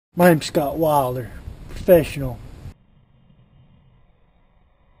My name's Scott Wilder, professional.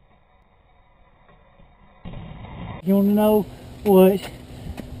 You want to know what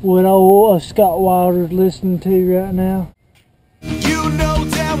old Scott Wilder's listening to right now? You know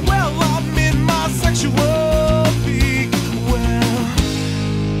damn well I'm in my sexual peak. Well,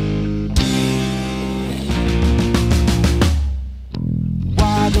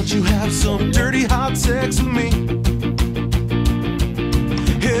 why don't you have some dirty hot sex with me?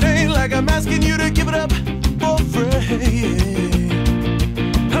 It ain't like I'm asking you to give it up for free.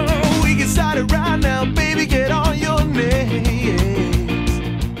 Oh, we can start it right now, baby, get on your knees.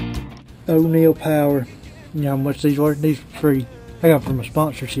 O'Neill Power. You know how much these are? These are free. I got them from a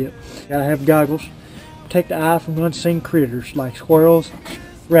sponsorship. Gotta have goggles. Protect the eye from unseen critters like squirrels,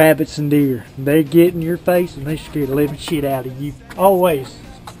 rabbits, and deer. They get in your face and they scare the living shit out of you. Always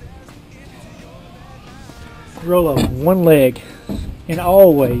roll over one leg and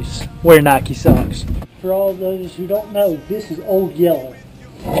always wear Nike socks. For all those who don't know, this is Old Yeller.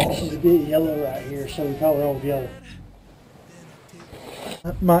 She's a bit yellow right here, so we call her Old Yeller.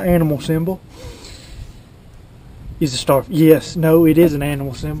 My animal symbol is a star. Yes, no, it is an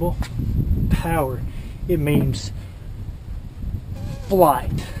animal symbol. Power. It means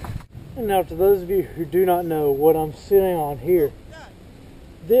flight. And now to those of you who do not know what I'm sitting on here,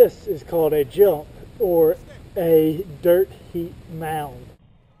 this is called a jump or a dirt heap mound.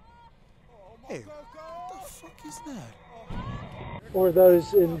 Hey, what the fuck is that? Or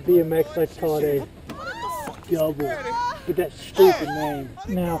those in BMX like to call it a double. But that's a stupid name.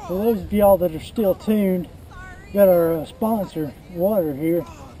 Now for those of y'all that are still tuned, got our sponsor, Water here.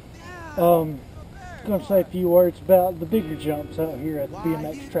 I'm going to say a few words about the bigger jumps out here at the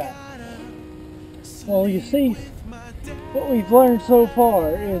BMX track. Well, you see, what we've learned so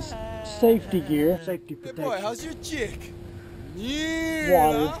far is safety gear, safety protection. Boy, how's your chick?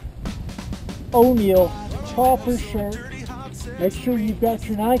 Water, O'Neill, proper shirt. Make sure you've got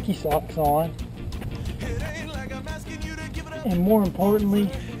your Nike socks on. And more importantly,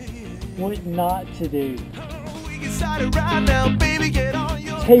 what not to do.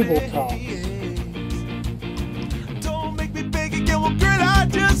 Tabletops. Don't make me beg again, well, girl, I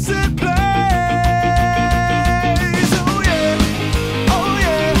just said please. Oh yeah, oh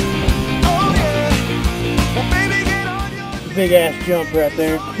yeah, oh yeah. Well, baby, get on your Big ass jump right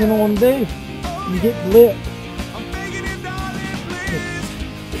there. You don't want to do. You get the lip. I'm begging you, darling, please.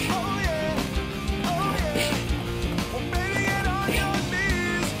 Oh yeah, oh yeah. Well, baby, get on your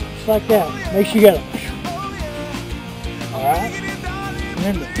knees. Just like that. Make sure you got it. Alright?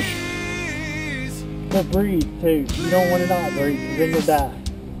 Remember, to breathe too. You don't want to not breathe, because then you'll die.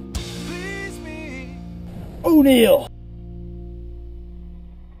 O'Neill!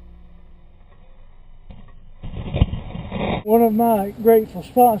 One of my grateful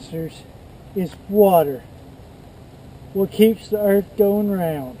sponsors is water. What keeps the earth going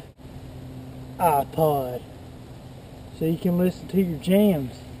round? iPod. So you can listen to your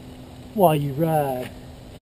jams while you ride.